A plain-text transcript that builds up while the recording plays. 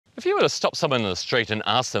If you were to stop someone in the street and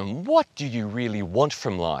ask them, what do you really want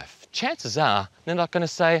from life? Chances are they're not going to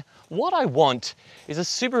say, what I want is a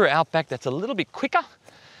Subaru Outback that's a little bit quicker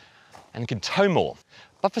and can tow more.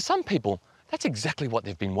 But for some people, that's exactly what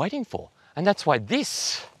they've been waiting for. And that's why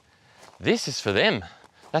this is for them.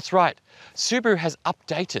 That's right, Subaru has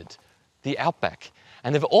updated the Outback,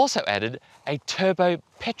 and they've also added a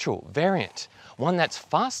turbo-petrol variant, one that's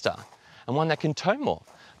faster and one that can tow more.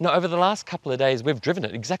 Now, over the last couple of days, we've driven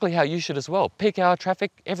it exactly how you should as well. Peak hour traffic,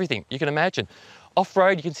 everything you can imagine.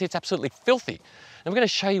 Off-road, you can see it's absolutely filthy. And we're going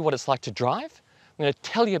to show you what it's like to drive. I'm going to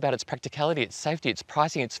tell you about its practicality, its safety, its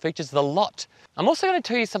pricing, its features, the lot. I'm also going to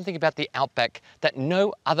tell you something about the Outback that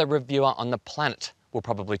no other reviewer on the planet will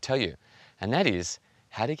probably tell you. And that is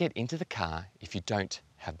how to get into the car if you don't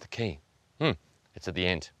have the key. It's at the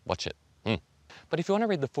end, watch it. But if you want to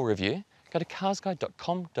read the full review, go to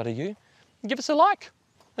carsguide.com.au and give us a like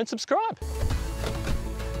and subscribe.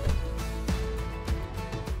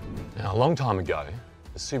 Now, a long time ago,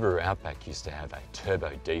 the Subaru Outback used to have a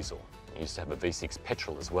turbo diesel. It used to have a V6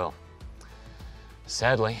 petrol as well.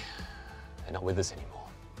 Sadly, they're not with us anymore.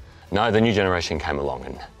 No, the new generation came along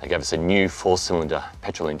and they gave us a new 4-cylinder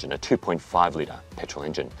petrol engine, a 2.5 litre petrol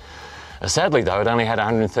engine. Sadly though, it only had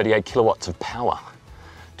 138 kilowatts of power,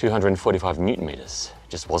 245 newton meters.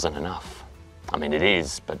 Just wasn't enough. I mean, it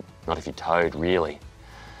is, but not if you towed, really.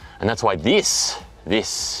 And that's why this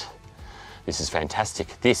is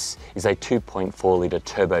fantastic. This is a 2.4 litre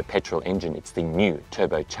turbo petrol engine. It's the new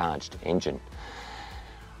turbocharged engine.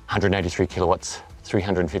 183 kilowatts,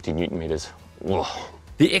 350 newton meters. Whoa.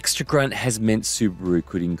 The extra grunt has meant Subaru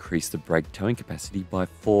could increase the brake towing capacity by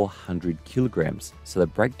 400 kilograms. So the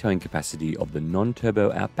brake towing capacity of the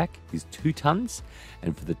non-turbo Outback is 2 tons,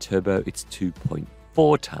 and for the turbo it's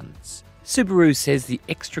 2.4 tons. Subaru says the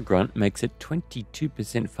extra grunt makes it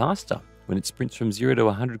 22% faster when it sprints from 0 to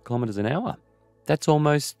 100 kilometers an hour. That's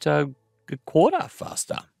almost a quarter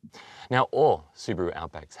faster. Now, all Subaru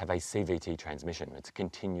Outbacks have a CVT transmission. It's a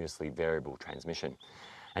continuously variable transmission.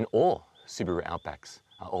 And all Subaru Outbacks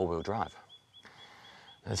are all-wheel drive.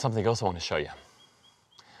 There's something else I want to show you.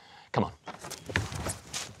 Come on.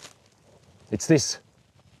 It's this.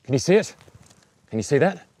 Can you see it? Can you see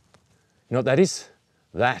that? You know what that is?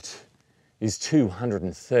 That is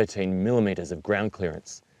 213 millimeters of ground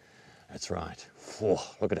clearance. That's right. Whoa,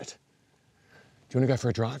 look at it. Do you want to go for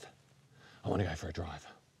a drive? I want to go for a drive.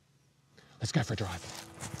 Let's go for a drive.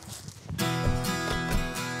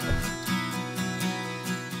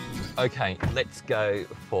 Okay, let's go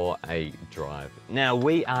for a drive. Now,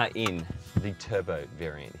 we are in the turbo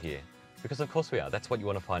variant here, because of course we are. That's what you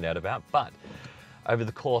want to find out about. But over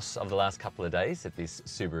the course of the last couple of days at this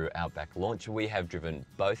Subaru Outback launch, we have driven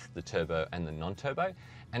both the turbo and the non-turbo,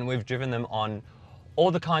 and we've driven them on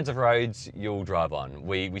all the kinds of roads you'll drive on.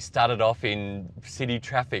 We started off in city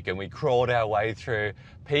traffic and we crawled our way through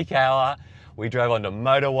peak hour. We drove onto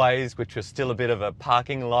motorways, which was still a bit of a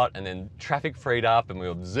parking lot, and then traffic freed up and we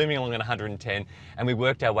were zooming along at 110, and we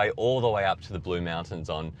worked our way all the way up to the Blue Mountains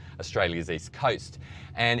on Australia's east coast.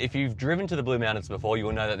 And if you've driven to the Blue Mountains before, you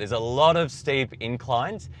will know that there's a lot of steep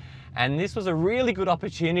inclines, and this was a really good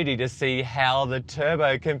opportunity to see how the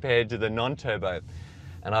turbo compared to the non-turbo.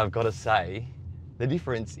 And I've got to say, the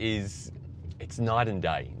difference is it's night and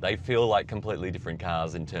day. They feel like completely different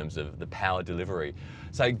cars in terms of the power delivery.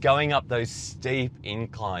 So going up those steep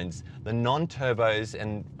inclines, the non-turbos,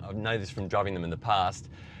 and I know this from driving them in the past,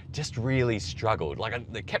 just really struggled.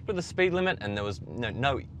 Like, they kept with the speed limit and there was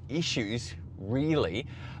no issues really,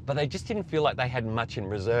 but they just didn't feel like they had much in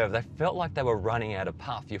reserve. They felt like they were running out of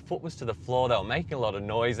puff. Your foot was to the floor, they were making a lot of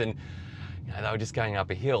noise, and they were just going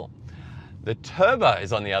up a hill. The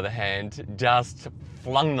turbos, on the other hand, just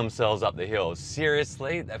flung themselves up the hill.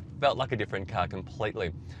 Seriously, they felt like a different car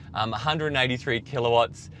completely. 183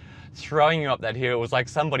 kilowatts, throwing you up that hill. It was like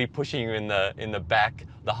somebody pushing you in the back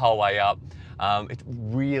the whole way up. It's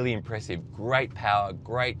really impressive. Great power,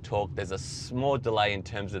 great torque. There's a small delay in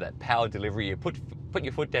terms of that power delivery. You put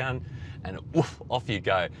your foot down and oof, off you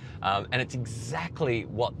go. And it's exactly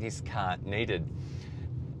what this car needed.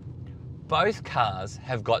 Both cars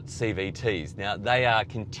have got CVTs. Now, they are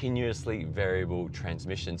continuously variable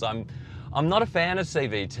transmissions. I'm not a fan of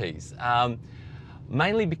CVTs,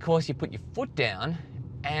 mainly because you put your foot down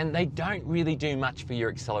and they don't really do much for your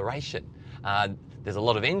acceleration. There's a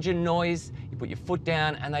lot of engine noise, you put your foot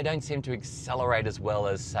down and they don't seem to accelerate as well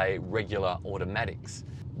as, say, regular automatics.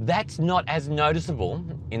 That's not as noticeable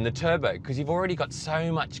in the turbo because you've already got so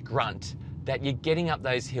much grunt that you're getting up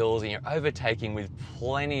those hills and you're overtaking with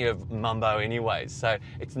plenty of mumbo anyways. So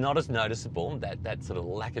it's not as noticeable, that sort of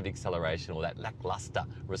lack of acceleration or that lackluster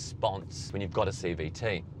response when you've got a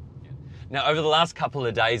CVT. Now, over the last couple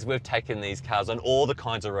of days, we've taken these cars on all the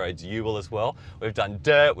kinds of roads. You will as well. We've done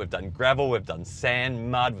dirt, we've done gravel, we've done sand,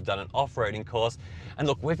 mud, we've done an off-roading course. And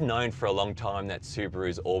look, we've known for a long time that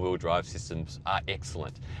Subaru's all-wheel drive systems are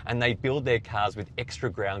excellent. And they build their cars with extra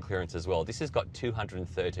ground clearance as well. This has got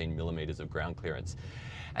 213 millimeters of ground clearance.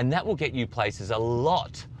 And that will get you places a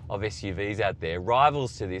lot of SUVs out there,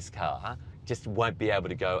 rivals to this car, just won't be able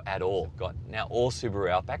to go at all. Now, all Subaru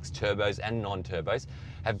Outbacks, turbos and non-turbos,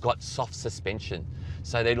 have got soft suspension.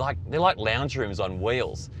 So they're like lounge rooms on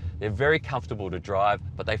wheels. They're very comfortable to drive,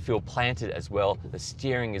 but they feel planted as well. The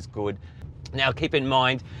steering is good. Now, keep in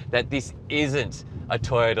mind that this isn't a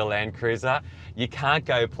Toyota Land Cruiser. You can't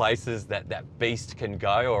go places that beast can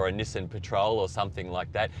go, or a Nissan Patrol or something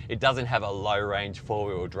like that. It doesn't have a low range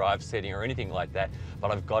four-wheel drive setting or anything like that,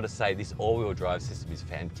 but I've got to say this all-wheel drive system is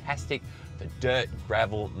fantastic for dirt,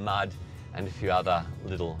 gravel, mud, and a few other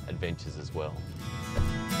little adventures as well.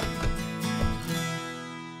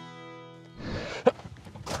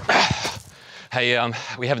 Hey,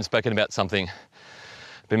 we haven't spoken about something.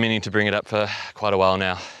 Been meaning to bring it up for quite a while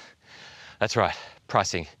now. That's right,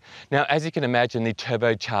 pricing. Now, as you can imagine, the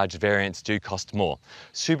turbocharged variants do cost more.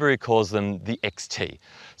 Subaru calls them the XT.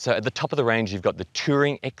 So at the top of the range, you've got the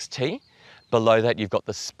Touring XT. Below that, you've got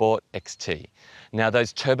the Sport XT. Now,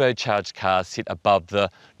 those turbocharged cars sit above the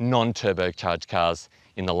non-turbocharged cars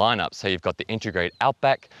in the lineup. So you've got the entry-grade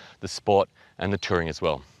Outback, the Sport, and the Touring as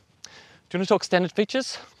well. Do you want to talk standard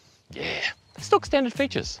features? Yeah, let's talk standard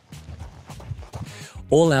features.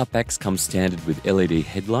 All Outbacks come standard with LED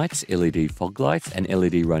headlights, LED fog lights, and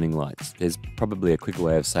LED running lights. There's probably a quicker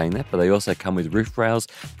way of saying that, but they also come with roof rails,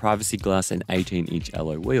 privacy glass, and 18-inch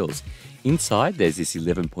alloy wheels. Inside, there's this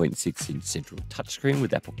 11.6-inch central touchscreen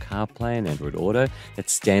with Apple CarPlay and Android Auto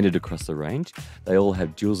that's standard across the range. They all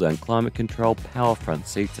have dual-zone climate control, power front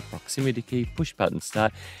seats, a proximity key, push-button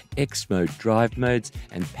start, X-mode drive modes,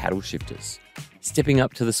 and paddle shifters. Stepping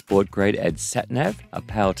up to the Sport grade adds sat-nav, a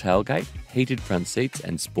power tailgate, heated front seats,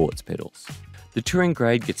 and sports pedals. The Touring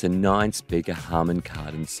grade gets a 9-speaker Harman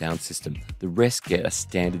Kardon sound system. The rest get a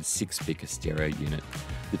standard 6-speaker stereo unit.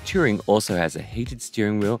 The Touring also has a heated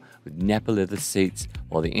steering wheel with Nappa leather seats,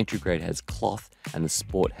 while the entry grade has cloth and the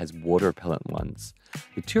Sport has water repellent ones.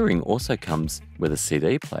 The Touring also comes with a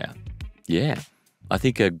CD player. Yeah, I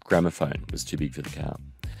think a gramophone was too big for the car.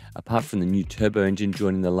 Apart from the new turbo engine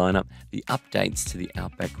joining the lineup, the updates to the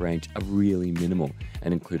Outback range are really minimal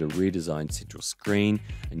and include a redesigned central screen,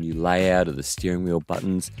 a new layout of the steering wheel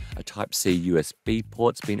buttons, a Type-C USB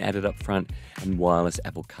port's been added up front, and wireless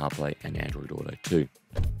Apple CarPlay and Android Auto too.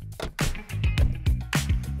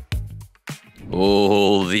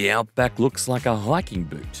 Oh, the Outback looks like a hiking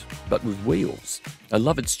boot, but with wheels. I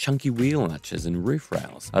love its chunky wheel arches and roof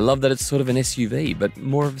rails. I love that it's sort of an SUV, but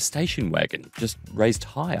more of a station wagon, just raised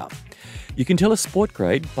higher. You can tell a Sport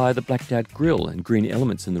grade by the blacked out grille and green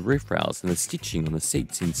elements in the roof rails and the stitching on the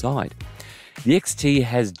seats inside. The XT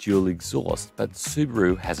has dual exhaust, but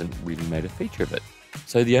Subaru hasn't really made a feature of it.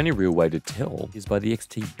 So the only real way to tell is by the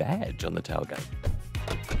XT badge on the tailgate.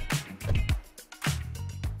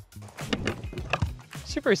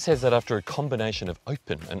 Subaru says that after a combination of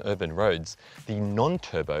open and urban roads, the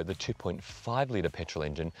non-turbo, the 2.5 litre petrol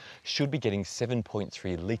engine, should be getting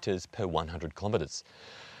 7.3 litres per 100 kilometres.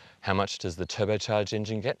 How much does the turbocharged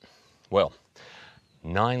engine get? Well,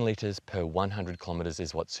 9 litres per 100 kilometres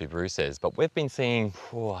is what Subaru says, but we've been seeing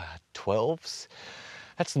 12s.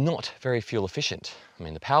 That's not very fuel efficient. I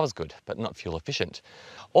mean, the power's good, but not fuel efficient.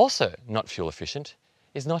 Also not fuel efficient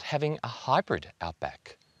is not having a hybrid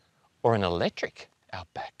Outback or an electric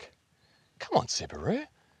Outback. Come on, Subaru,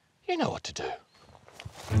 you know what to do.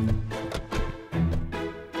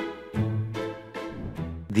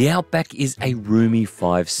 The Outback is a roomy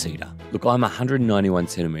 5-seater. Look, I'm 191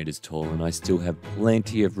 centimetres tall and I still have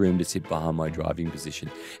plenty of room to sit behind my driving position,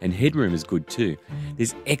 and headroom is good too.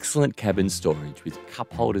 There's excellent cabin storage with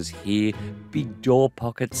cup holders here, big door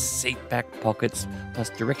pockets, seat back pockets, plus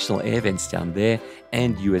directional air vents down there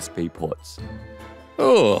and USB ports.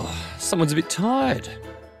 Oh, someone's a bit tired.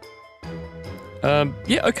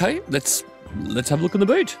 Yeah, okay, let's have a look in the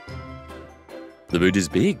boot. The boot is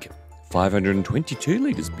big, 522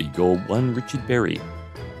 litres big, or one Richard Berry.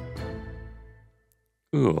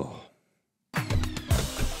 Oh.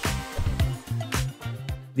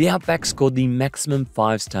 The Outback scored the maximum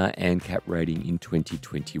 5-star ANCAP rating in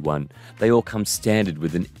 2021. They all come standard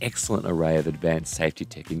with an excellent array of advanced safety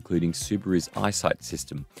tech, including Subaru's EyeSight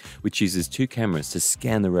system, which uses 2 cameras to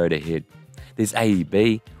scan the road ahead. There's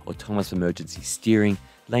AEB, autonomous emergency steering,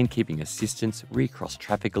 lane keeping assistance, rear cross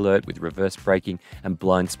traffic alert with reverse braking, and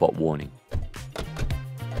blind spot warning.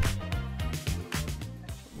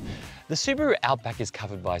 The Subaru Outback is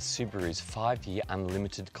covered by Subaru's 5-year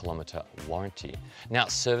unlimited kilometre warranty. Now,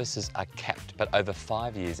 services are capped, but over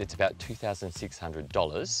 5 years, it's about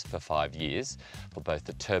 $2,600 for 5 years for both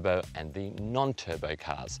the turbo and the non-turbo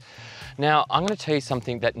cars. Now, I'm going to tell you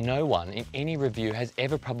something that no one in any review has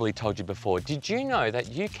ever probably told you before. Did you know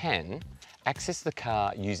that you can access the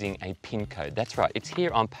car using a PIN code? That's right, it's here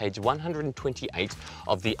on page 128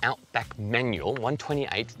 of the Outback manual,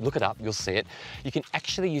 128, look it up, you'll see it. You can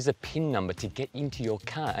actually use a PIN number to get into your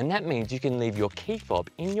car, and that means you can leave your key fob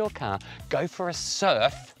in your car, go for a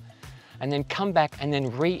surf, and then come back and then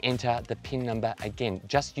re-enter the PIN number again,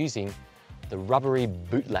 just using the rubbery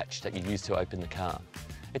boot latch that you use to open the car.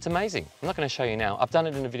 It's amazing. I'm not going to show you now. I've done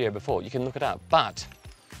it in a video before, you can look it up, but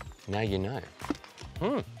now you know.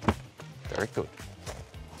 Very good.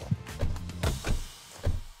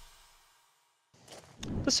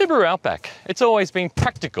 The Subaru Outback, it's always been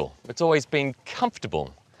practical, it's always been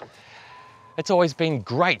comfortable, it's always been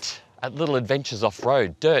great at little adventures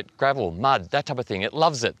off-road, dirt, gravel, mud, that type of thing. It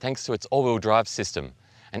loves it thanks to its all-wheel drive system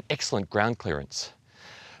and excellent ground clearance.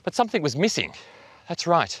 But something was missing. That's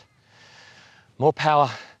right. More power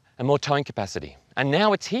and more towing capacity. And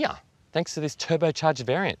now it's here, thanks to this turbocharged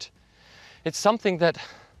variant. It's something that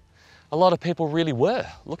a lot of people really were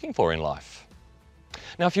looking for in life.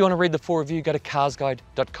 Now, if you want to read the full review, go to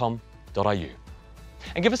carsguide.com.au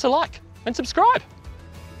and give us a like and subscribe.